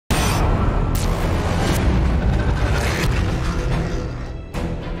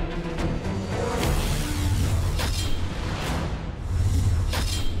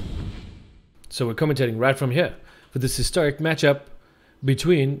So we're commentating right from here for this historic matchup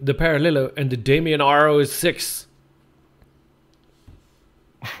between the Parallelo and the Damien RO6.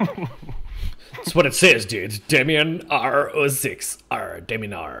 That's what it says, dude. Damien RO6.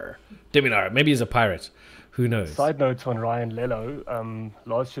 Damien R. Damien R. Maybe he's a pirate. Who knows? Side note on Ryan Lello.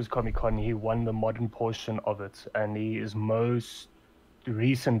 Last year's Comic-Con, he won the modern portion of it, and he is most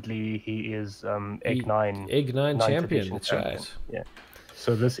recently Egg 9. Egg 9 champion, that's champion. right. Yeah.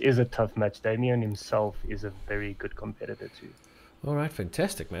 So this is a tough match. Damien himself is a very good competitor too. All right,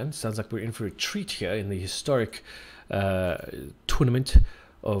 fantastic, man. Sounds like we're in for a treat here in the historic tournament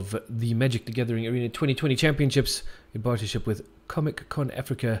of the Magic the Gathering Arena 2020 Championships in partnership with Comic Con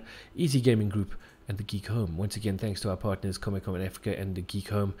Africa, Easy Gaming Group, and the Geek Home. Once again, thanks to our partners, Comic Con Africa and the Geek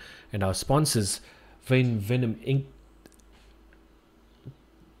Home, and our sponsors, Venom Inc.,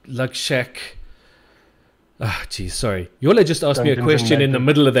 Lug Shack. Ah, geez, sorry. Yola just asked me a question in the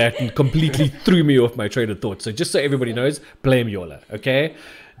middle of that and completely threw me off my train of thought. So just so everybody knows, blame Yola, okay?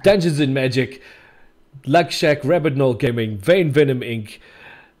 Dungeons and Magic, Lug Shack, Rabbit Knoll Gaming, Venom Inc.,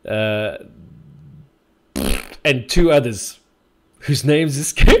 and two others whose names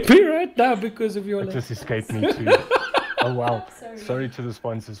escape me right now because of Yola. It just escaped me too. Oh wow. Sorry to the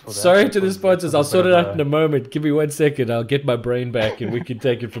sponsors for that. Sorry to the sponsors. I'll sort it out in a moment. Give me 1 second. I'll get my brain back and we can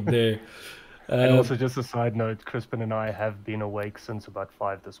take it from there. And also, just a side note, Crispin and I have been awake since about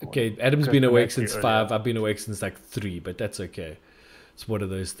 5 this morning. Okay, Adam's been awake since 5. I've been awake since like 3, but that's okay. It's one of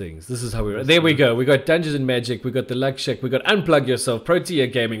those things. This is how we... There we go. We got Dungeons and Magic. We got the Lug Shack. We got Unplug Yourself, Protea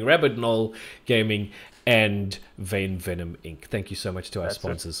Gaming, Rabbit Knoll Gaming, and Venom Inc. Thank you so much to our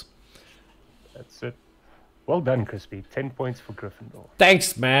sponsors. That's it. Well done, Crispy. 10 points for Gryffindor.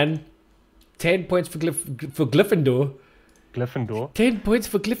 Thanks, man. 10 points for Gryffindor. Gryffindor. 10 points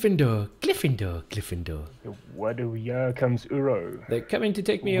for Gryffindor. Gryffindor. Here comes Uro. They're coming to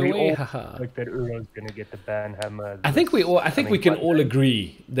take me away. Haha. Like that Uro's gonna get the banhammer. I think we can all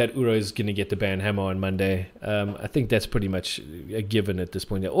agree that Uro's gonna get the banhammer on Monday. I think that's pretty much a given at this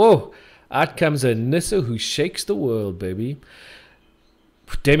point. Oh, out comes a Nissa who shakes the world, baby.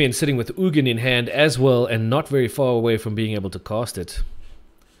 Damien sitting with Ugin in hand as well, and not very far away from being able to cast it.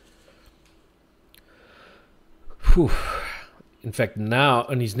 Whew. In fact, now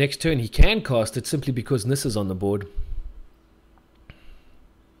on his next turn, he can cast it simply because Nissa's on the board.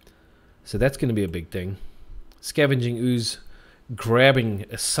 So that's going to be a big thing. Scavenging Ooze, grabbing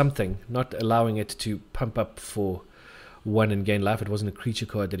something, not allowing it to pump up for 1 and gain life. It wasn't a creature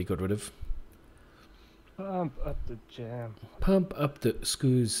card that he got rid of. Pump up the jam. Pump up the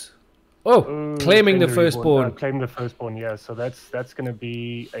Scooze. Oh, claiming the firstborn. Claim the firstborn, yeah. So that's going to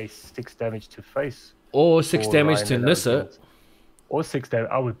be a 6 damage to face. Or 6 damage to Nissa. Or 6 damage.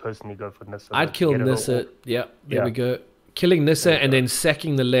 I would personally go for Nissa. I'd kill Nissa. Yeah, there we go. Killing Nissa and then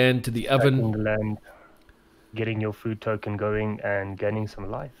sacking the land to the oven. The land, getting your food token going and gaining some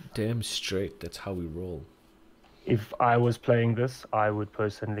life. Damn straight. That's how we roll. If I was playing this, I would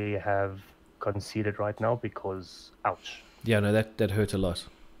personally have conceded right now because, ouch. Yeah, no, that hurt a lot.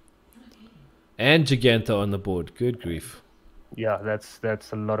 And Gigantha on the board. Good grief. Yeah, that's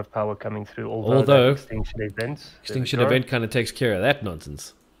a lot of power coming through. Although Extinction Event kind of takes care of that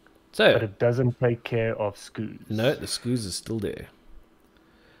nonsense. So, but it doesn't take care of Scooze. No, the Scooze is still there.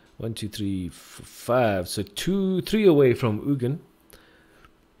 1, 2, 3, 4, 5. So 3 away from Ugin.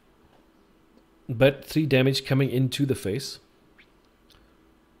 But 3 damage coming into the face.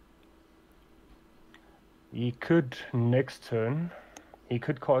 He could, next turn, he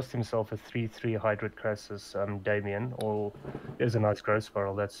could cast himself a 3/3 Hydrid Crassus, Damien, or there's a nice growth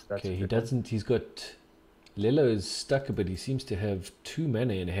spiral. That's okay. He doesn't. He's got Lello is stuck, but he seems to have 2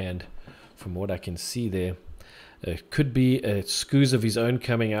 mana in hand, from what I can see there. Could be a Scooze of his own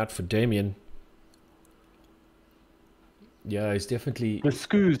coming out for Damien. Yeah, he's definitely the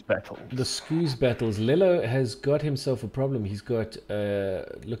Scooze battle. The Scooze battles. Lello has got himself a problem. He's got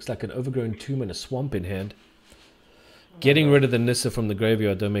looks like an overgrown tomb and a swamp in hand. Getting rid of the Nissa from the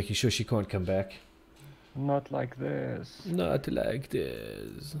graveyard, though, making sure she can't come back. Not like this. Not like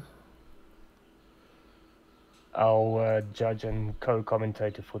this. Our judge and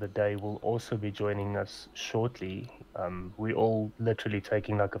co-commentator for the day will also be joining us shortly. We're all literally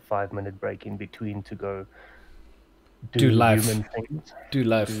taking like a 5-minute break in between to go do life. Human things. Do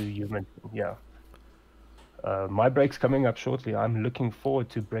life. Do human, yeah. My break's coming up shortly. I'm looking forward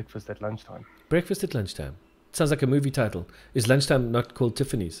to breakfast at lunchtime. Breakfast at lunchtime. Sounds like a movie title. Is lunchtime not called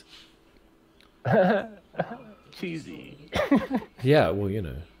Tiffany's? Cheesy. Yeah, well, you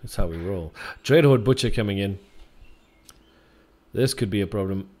know, that's how we roll. Dreadhorde Butcher coming in. This could be a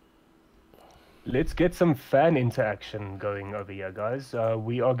problem. Let's get some fan interaction going over here, guys.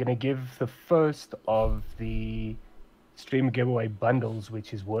 We are going to give the first of the stream giveaway bundles,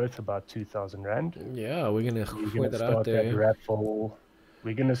 which is worth about 2,000 Rand. Yeah, we're going to put that out That there. raffle.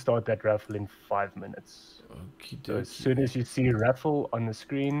 We're going to start that raffle in 5 minutes. So as soon as you see raffle on the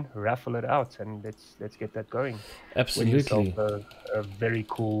screen, raffle it out, and let's get that going. Absolutely. Win yourself a very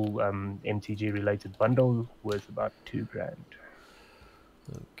cool MTG related bundle worth about 2 grand.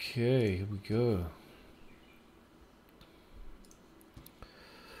 Okay, here we go.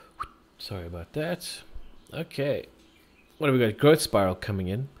 Sorry about that. Okay. What have we got? Growth Spiral coming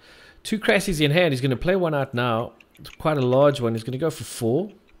in. 2 Crassies in hand. He's going to play one out now. It's quite a large one. He's going to go for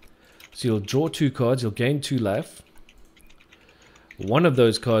 4. So you'll draw 2 cards. You'll gain 2 life. One of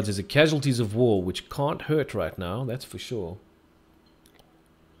those cards is a Casualties of War, which can't hurt right now. That's for sure.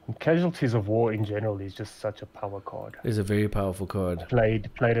 Casualties of War in general is just such a power card. It's a very powerful card. Played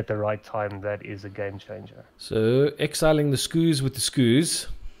at the right time, that is a game changer. So exiling the Skoos with the Skoos,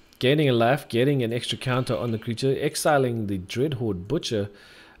 gaining a life, getting an extra counter on the creature, exiling the Dreadhorde Butcher,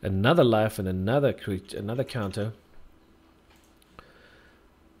 another life and another counter.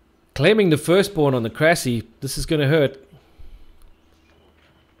 Claiming the Firstborn on the Crassie. This is going to hurt.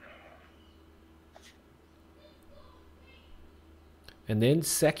 And then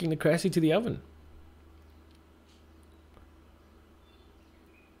sacking the Crassie to the oven.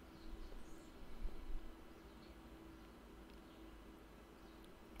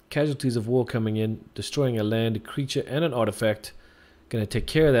 Casualties of War coming in, destroying a land, a creature, and an artifact. Going to take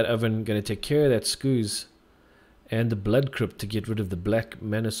care of that oven, going to take care of that Skoos, and the Blood Crypt to get rid of the black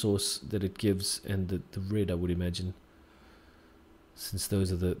mana source that it gives, and the red, I would imagine. Since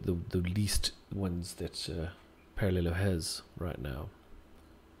those are the least ones that Parallelo has right now.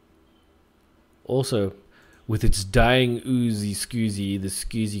 Also, with its dying Oozy Scoozy, the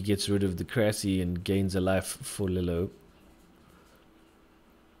Scoozy gets rid of the Crassie and gains a life for Lello.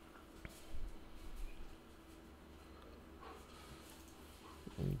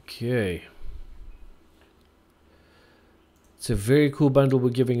 Okay. It's a very cool bundle we're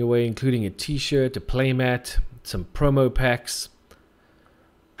giving away, including a t-shirt, a playmat, some promo packs.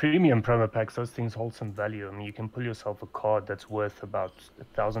 Premium promo packs, those things hold some value. I mean, you can pull yourself a card that's worth about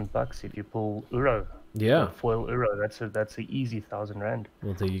 $1,000 if you pull Uro. Yeah. Foil Uro, that's an easy 1,000 Rand.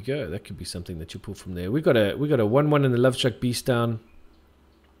 Well, there you go. That could be something that you pull from there. We got a 1/1 in the Lovestruck Beast down.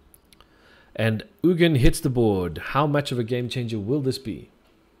 And Ugin hits the board. How much of a game changer will this be?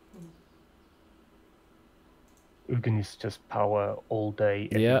 Ugin is just power all day,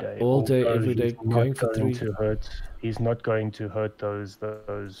 every day. All day, every day, going for 3. He's not going to hurt those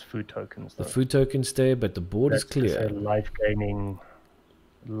food tokens. Though. The food tokens stay, but the board is clear. That's a life gaining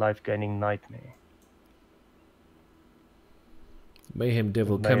nightmare. Mayhem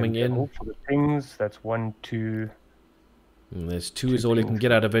Devil coming in. For the things, that's 1, 2. And there's 2 is all you can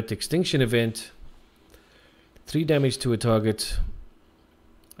get out of it. Extinction Event. 3 damage to a target.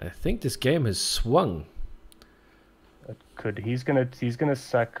 I think this game has swung. It could. He's gonna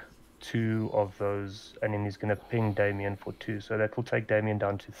sack 2 of those, and then he's gonna ping Damien for 2. So that will take Damien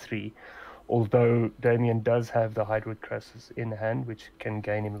down to 3. Although Damien does have the Hydroid Crassus in hand, which can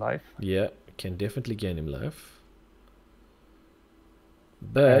gain him life. Yeah, can definitely gain him life.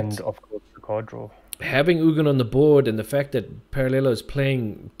 But and of course the card draw. Having Ugin on the board and the fact that Parallelo is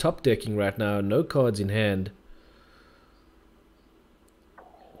playing top decking right now, no cards in hand,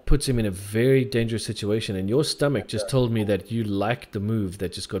 puts him in a very dangerous situation. And your stomach just told me that you liked the move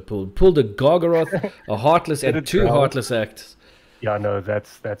that just got pulled. Pulled a Gargaroth, a Heartless, and 2 Heartless Acts. Yeah, no,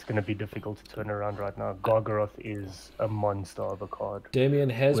 that's going to be difficult to turn around right now. Gargaroth is a monster of a card. Damien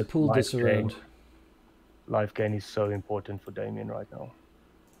has pulled this around. Life gain is so important for Damien right now.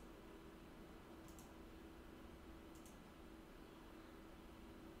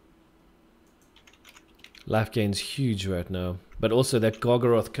 Life gain's huge right now. But also that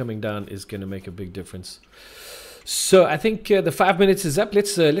Gargaroth coming down is going to make a big difference. So I think the 5 minutes is up.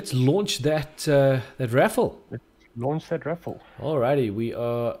 Let's launch that raffle. Let's launch that raffle. Alrighty,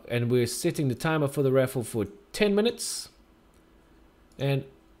 we're setting the timer for the raffle for 10 minutes. And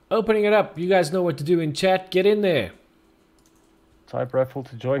opening it up. You guys know what to do in chat. Get in there. Type raffle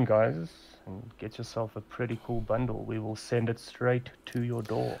to join, guys. And get yourself a pretty cool bundle. We will send it straight to your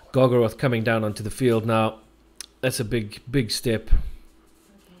door. Gargaroth coming down onto the field now. That's a big step.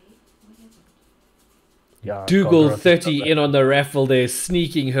 Yeah, Dougal 30 in on the raffle there,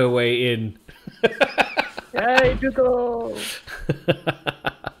 sneaking her way in. Hey, Dougal!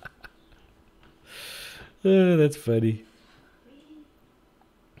 Oh, that's funny.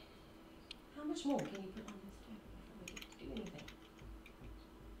 How much more can you put on this table before we do anything?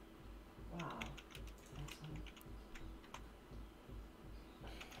 Wow.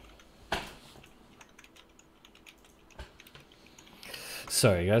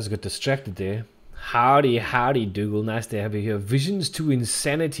 Sorry, guys, got distracted there. Howdy, howdy, Dougal. Nice to have you here. Visions to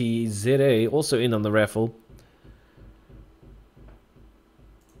Insanity ZA also in on the raffle.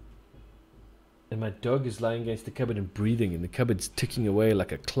 And my dog is lying against the cupboard and breathing, and the cupboard's ticking away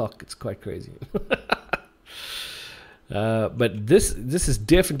like a clock. It's quite crazy. But this has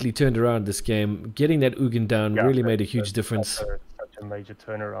definitely turned around this game. Getting that Ugin down really made a huge difference. Such a major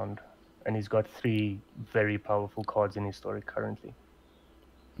turnaround. And he's got 3 very powerful cards in Historic currently.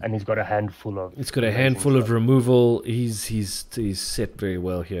 And he's got a handful of... It's got a handful of removal. He's set very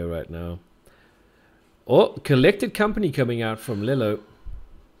well here right now. Oh, Collected Company coming out from Lello.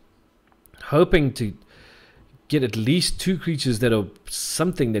 Hoping to get at least 2 creatures that are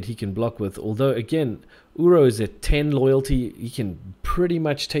something that he can block with. Although, again, Uro is at 10 loyalty. He can pretty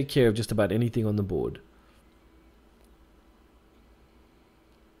much take care of just about anything on the board.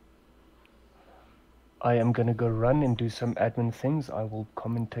 I am going to go run and do some admin things. I will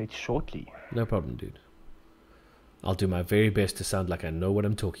commentate shortly. No problem, dude. I'll do my very best to sound like I know what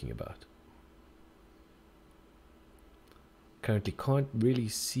I'm talking about. Currently can't really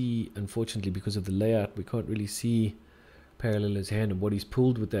see, unfortunately, because of the layout, we can't really see Parallela's hand and what he's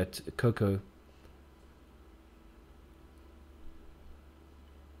pulled with that Coco.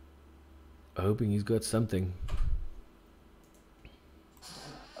 Hoping he's got something.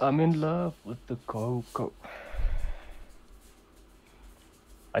 I'm in love with the Coco.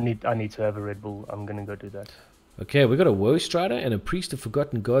 I need to have a Red Bull. I'm gonna go do that. Okay, we got a Woe Strider and a Priest of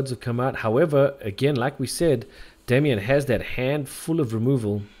Forgotten Gods have come out. However, again, like we said, Damien has that hand full of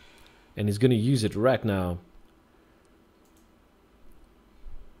removal and is going to use it right now.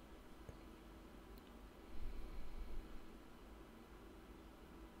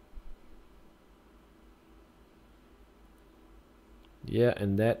 Yeah,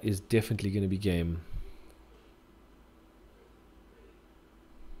 and that is definitely going to be game.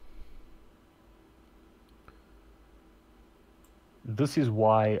 This is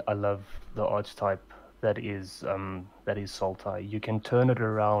why I love the archetype that is Sultai. You can turn it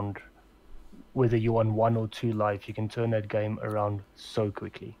around, whether you're on 1 or 2 life, you can turn that game around so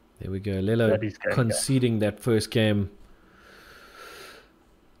quickly. There we go. Lello conceding that first game.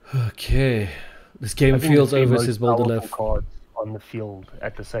 Okay. This game feels over, says Boulderleff. Cards on the field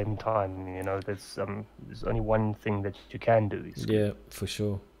at the same time, you know, there's only one thing that you can do. Yeah, for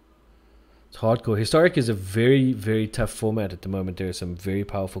sure. It's hardcore. Historic is a very, very tough format at the moment. There are some very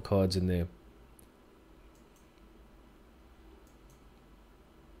powerful cards in there.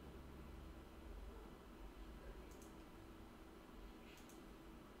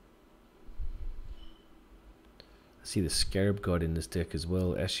 I see the Scarab God in this deck as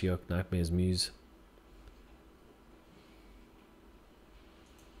well. Ashiok, Nightmare's Muse.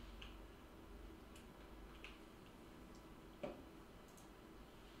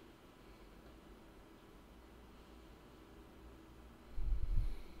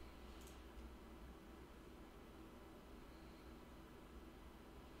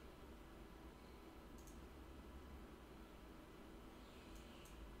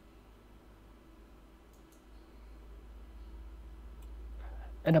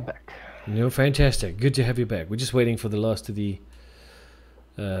 And I'm back. No, fantastic. Good to have you back. We're just waiting for the last of the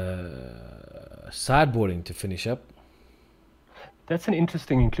sideboarding to finish up. That's an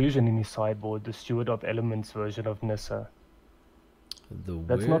interesting inclusion in his sideboard, the Steward of Elements version of Nissa.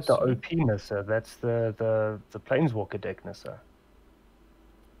 That's not the OP Nissa, that's the Planeswalker deck Nissa.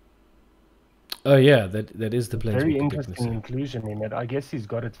 Oh yeah, that is the Planeswalker Very deck interesting Nissa. inclusion in it. I guess he's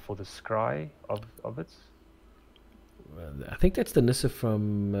got it for the scry of it. I think that's the Nissa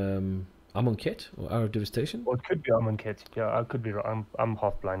from Amonkhet or Hour of Devastation. Or it could be Amonkhet. Yeah, I could be wrong. I'm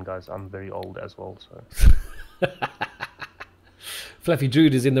half blind, guys. I'm very old as well. So. Fluffy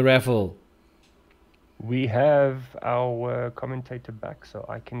Druid is in the raffle. We have our commentator back, so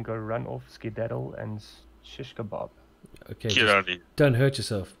I can go run off, skedaddle, and shish kebab. Okay, don't hurt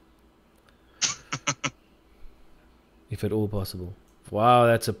yourself. If at all possible. Wow,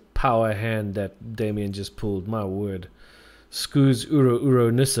 that's a power hand that Damien just pulled. My word. Scooz,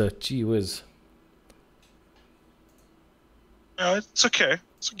 Uro, Nissa. Gee whiz. No, it's okay.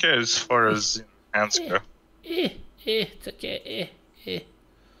 It's okay as far as hands go. It's okay.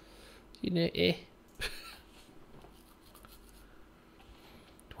 You know,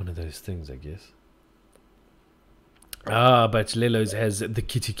 One of those things, I guess. Ah, but Lello's has the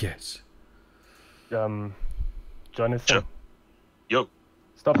kitty cat. Jonathan. Yo.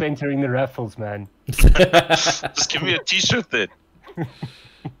 Stop entering the raffles, man. Just give me a t-shirt then.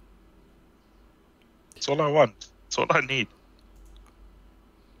 That's all I want. That's all I need.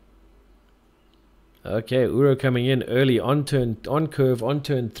 Okay, Uro coming in early on curve on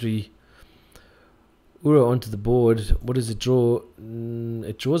turn 3. Uro onto the board. What does it draw?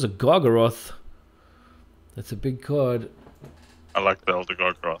 It draws a Gargaroth. That's a big card. I like the Elder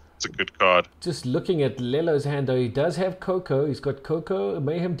Gargoth. It's a good card. Just looking at Lello's hand, though, he does have Coco. He's got Coco, a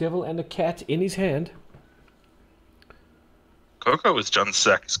Mayhem Devil, and a cat in his hand. Coco with John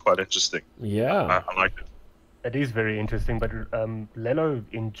Sack is quite interesting. Yeah. I like it. It is very interesting, but Lello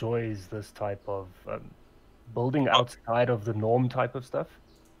enjoys this type of building outside of the norm type of stuff.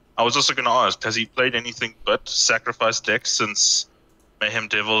 I was also going to ask, has he played anything but sacrifice decks since Mayhem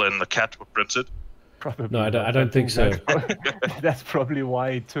Devil and the cat were printed? Probably No, I not. don't think so. That's probably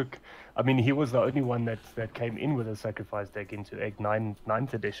why he took. I mean, he was the only one that came in with a sacrifice deck into Egg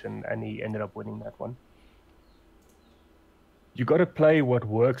 9th edition, and he ended up winning that one. You got to play what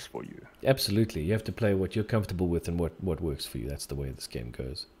works for you. Absolutely. You have to play what you're comfortable with and what works for you. That's the way this game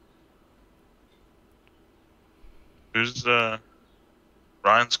goes. Who's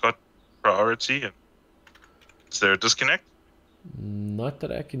Ryan's got priority? And is there a disconnect? Not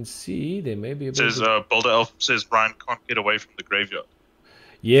that I can see. There may be a bit Says Boulder Elf says Ryan can't get away from the graveyard.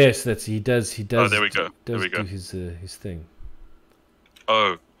 Yes, that's he does. Oh, there we go. Does There we go. do his thing.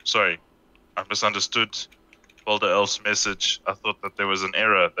 Oh, sorry, I misunderstood Boulder Elf's message. I thought that there was an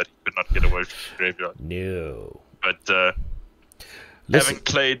error that he could not get away from the graveyard. No. But Listen, having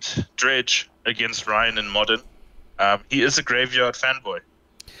played Dredge against Ryan in Modern, he is a graveyard fanboy.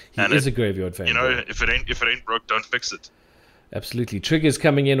 he is a graveyard fan. You know, if it ain't broke, don't fix it. Absolutely. Triggers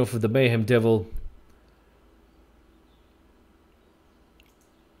coming in off of the Mayhem Devil.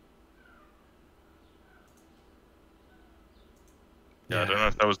 Yeah, I don't know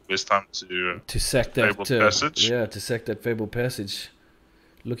if that was the best time To sack that Fabled Passage. Yeah, to sack that Fabled Passage.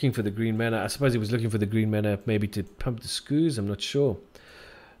 Looking for the green mana. I suppose he was looking for the green mana maybe to pump the screws. I'm not sure.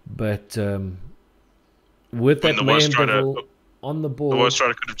 But with that the Mayhem Worst Rider- Devil on the board. The Worst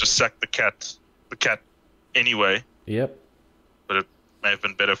Rider could have just sacked the cat anyway, Yep. but it may have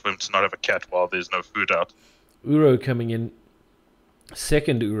been better for him to not have a cat while there's no food out. Uro coming in.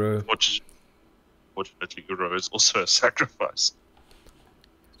 Second Uro. Fortunately, Uro is also a sacrifice.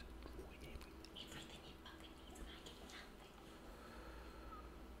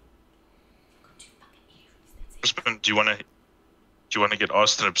 Crispin, do you want to get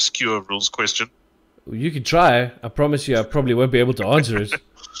asked an obscure rules question? You can try. I promise you I probably won't be able to answer it.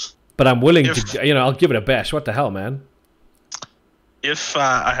 But I'm willing to, I'll give it a bash. What the hell, man? If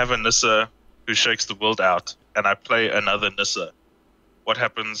I have a Nissa who shakes the world out and I play another Nissa, what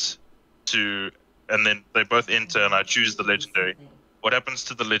happens to... And then they both enter and I choose the legendary. What happens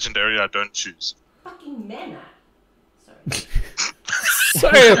to the legendary I don't choose? Fucking mana.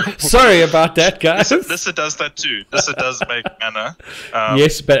 Sorry. Sorry about that, guys. Nissa does that too. Nissa does make mana.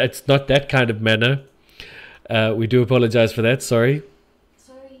 Yes, but it's not that kind of mana. We do apologize for that. Sorry.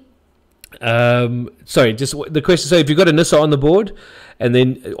 Sorry, just the question. So if you've got a Nissa on the board, and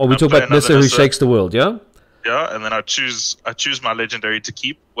then are we talking play about Nissa who Nissa. shakes the world, yeah? Yeah, and then I choose my legendary to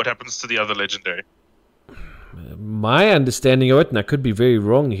keep. What happens to the other legendary? My understanding of it, and I could be very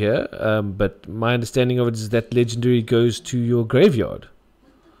wrong here, but my understanding of it is that legendary goes to your graveyard.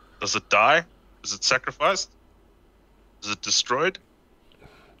 Does it die? Is it sacrificed? Is it destroyed?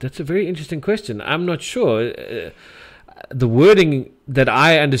 That's a very interesting question. I'm not sure. The wording that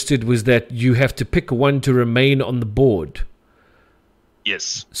I understood was that you have to pick one to remain on the board.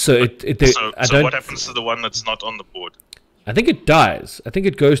 Yes. So So what happens to the one that's not on the board? I think it dies. I think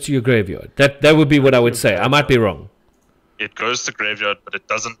it goes to your graveyard. That would be what I would say. I might be wrong. It goes to graveyard, but it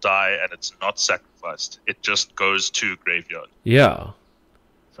doesn't die and it's not sacrificed. It just goes to graveyard. Yeah.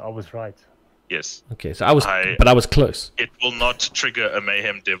 So I was right. Yes. Okay. So I was close. It will not trigger a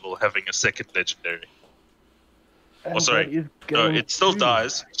Mayhem Devil having a second legendary. And Oh, sorry. that is No, going it still to-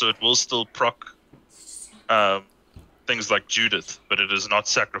 dies, so it will still proc things like Judith, but it is not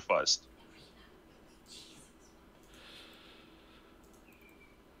sacrificed.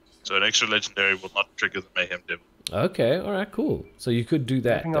 So an extra legendary will not trigger the Mayhem Devil. Okay. All right. Cool. So you could do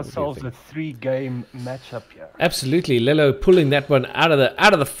that. Giving That would be a ourselves thing. a 3-game matchup here. Absolutely, Lello pulling that one out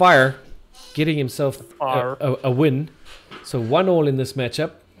of the fire, getting himself Fire. a win. So 1-1 in this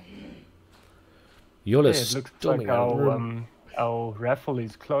matchup. Yola Yeah, it looks like our raffle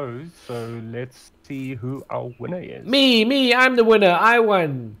is closed, so let's see who our winner is. Me, I'm the winner. I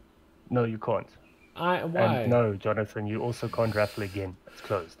won. No, you can't. Why? And no, Jonathan, you also can't raffle again. It's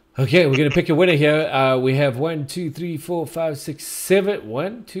closed. Okay, we're gonna pick a winner here. We have 1, 2, 3, 4, 5, 6, 7.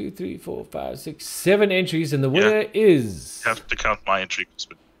 1, 2, 3, 4, 5, 6, 7 entries, and the winner is You have to count my entry,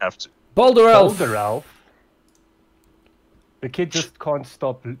 but you have to. Boulder Elf. Boulder Elf. The kid just can't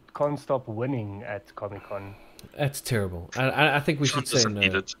stop winning at Comic-Con. That's terrible. I think we should Trump say doesn't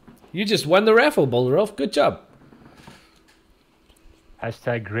need no. it. You just won the raffle, Bolderov. Good job.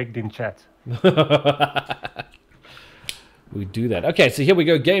 Hashtag rigged in chat. We do that. Okay, so here we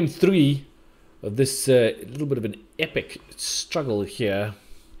go. Game 3 of this little bit of an epic struggle here.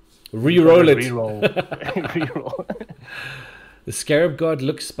 Reroll it. Reroll. Reroll. The Scarab God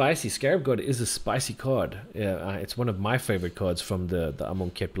looks spicy. Scarab God is a spicy card. Yeah, it's one of my favorite cards from the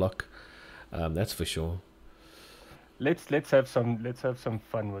Amon Kep block. That's for sure. Let's have some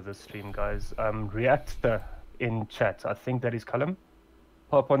fun with this stream, guys. Reactor in chat. I think that is Callum.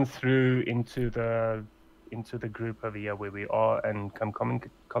 Pop on through into the group over here where we are and come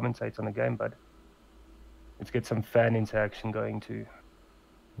commentate on the game, bud. Let's get some fan interaction going too.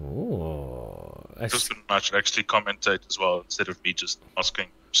 Oh, Just been nice to actually commentate as well instead of me just asking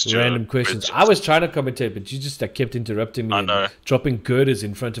random questions. I was trying to commentate, but you just kept interrupting me and dropping girders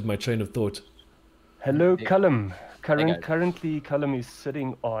in front of my train of thought. Hello, Callum. Currently, Callum is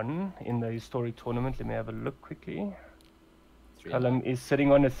sitting on in the historic tournament. Let me have a look quickly. Callum is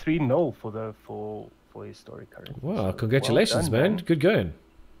sitting on a 3-0 for historic currently. Wow, So, congratulations, well done, man. Good going.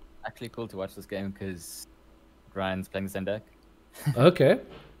 Actually cool to watch this game because Ryan's playing the same deck. Okay.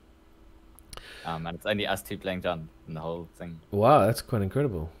 And it's only us two playing John in the whole thing. Wow, that's quite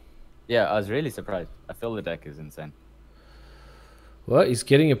incredible. Yeah, I was really surprised. I feel the deck is insane. Well, he's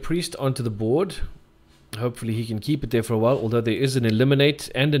getting a priest onto the board. Hopefully he can keep it there for a while, although there is an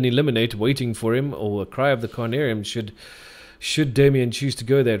eliminate and an eliminate waiting for him, or a cry of the Carnarium should Damien choose to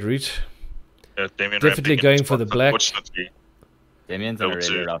go that route. Yeah, Damien Definitely going for the black. Unfortunately, Damien's in a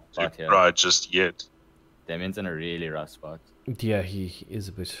really rough spot here. Right, just yet. Damien's in a really rough spot. Yeah, he is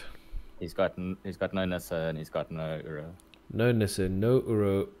a bit. He's got no Nissa and he's got no Uro. No Nissa, no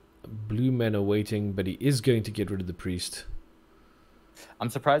Uro, blue mana waiting, but he is going to get rid of the priest. I'm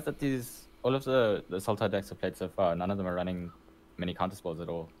surprised that all of the Sultai decks I've played so far, none of them are running many counter spells at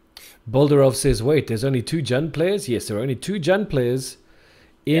all. Bolderov says, wait, there's only 2 Jund players? Yes, there are only 2 Jund players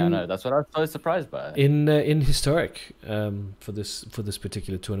yeah, no, that's what I was so surprised by. In historic for this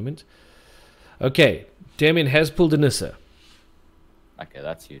particular tournament. Okay, Damien has pulled a Nissa. Okay,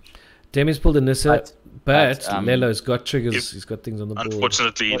 that's huge. Damien's pulled a Nissa, but Lello's got triggers. He's got things on the board.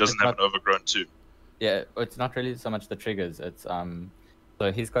 Unfortunately, he doesn't have an overgrown 2. Yeah, it's not really so much the triggers. It's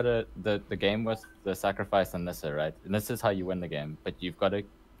so he's got the game with the sacrifice on Nissa, right? And this is how you win the game, but you've got to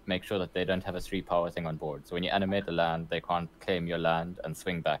make sure that they don't have a 3-power thing on board. So when you animate the land, they can't claim your land and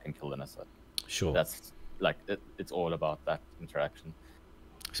swing back and kill the Nissa. Sure. That's like it's all about that interaction.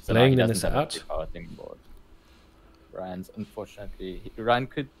 He's playing the Nissa out. Power thing on board. Ryan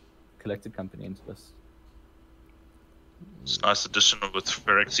could collected company into this. It's a nice addition with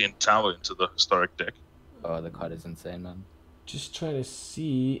Phyrexian Tower into the historic deck. Oh, the card is insane, man. Just trying to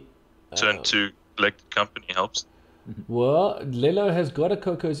see. Turn 2 collected company helps. Well, Lello has got a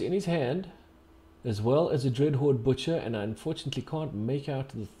Coco's in his hand, as well as a Dreadhorde Butcher, and I unfortunately can't make out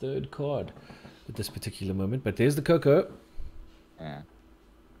the 3rd card at this particular moment. But there's the Coco. Yeah.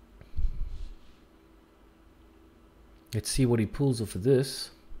 Let's see what he pulls off of this.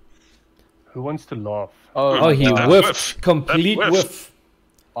 Who wants to laugh? Oh, he whiffed. Complete whiff.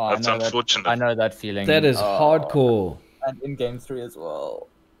 Oh, That's unfortunate. I know that feeling. That is hardcore. And in game 3 as well.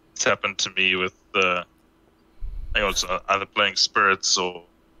 It's happened to me with I think it was either playing spirits or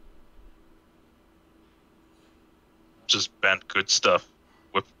just banned good stuff.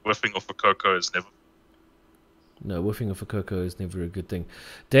 Whiffing off a Coco is never. No, whiffing off a Coco is never a good thing.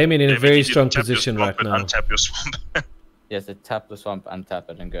 Damien in a very strong position right now. Untap your swamp. Yes, tap the swamp, untap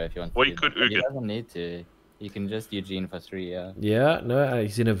it, and go if you want. Or you could He doesn't need to. You can just Eugene for 3. Yeah. Yeah, no,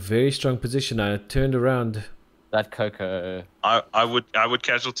 he's in a very strong position. I turned around. That Coco. I would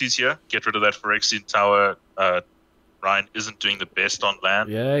casualties here. Get rid of that Phyrexian Tower. Ryan isn't doing the best on land.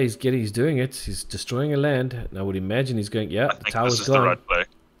 Yeah, he's doing it. He's destroying a land. And I would imagine he's going. Yeah, the tower's gone. The right play.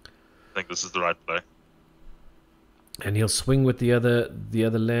 I think this is the right play. And he'll swing with the other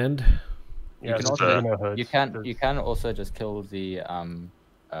land. Yeah, you can also just kill the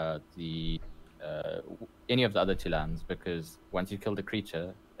any of the other 2 lands, because once you kill the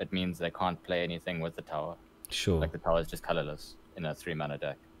creature, it means they can't play anything with the tower. Sure. Like the tower is just colorless in a 3-mana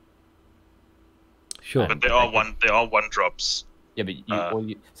deck. Sure. But they are 1-drops. Yeah, but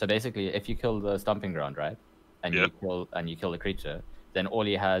so basically, if you kill the stomping ground, right, and you kill the creature, then all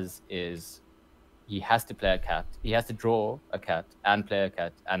he has is he has to play a cat. He has to draw a cat and play a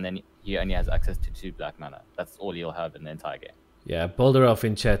cat, and then he only has access to 2 black mana. That's all he'll have in the entire game. Yeah, Bolderov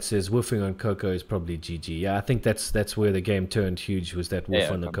in chat says whiffing on Coco is probably GG. Yeah, I think that's where the game turned huge, was that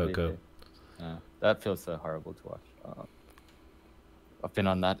whiff on the completely. Coco. Yeah, that feels so horrible to watch. I've been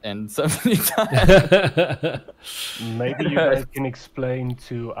on that end so many times. Maybe you guys can explain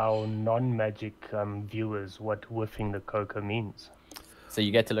to our non-Magic viewers what whiffing the Coco means. So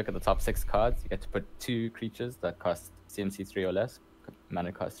you get to look at the top 6 cards. You get to put 2 creatures that cost CMC 3 or less,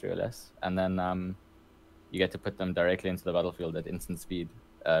 mana cost 3 or less, and then you get to put them directly into the battlefield at instant speed.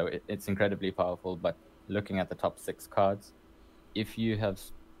 It's incredibly powerful, but looking at the top 6 cards, if you have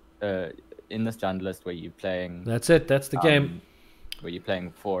in the stand list where you're playing, that's it. That's the game. Where you're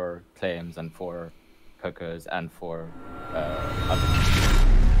playing 4 claims and 4 Cocos and 4 other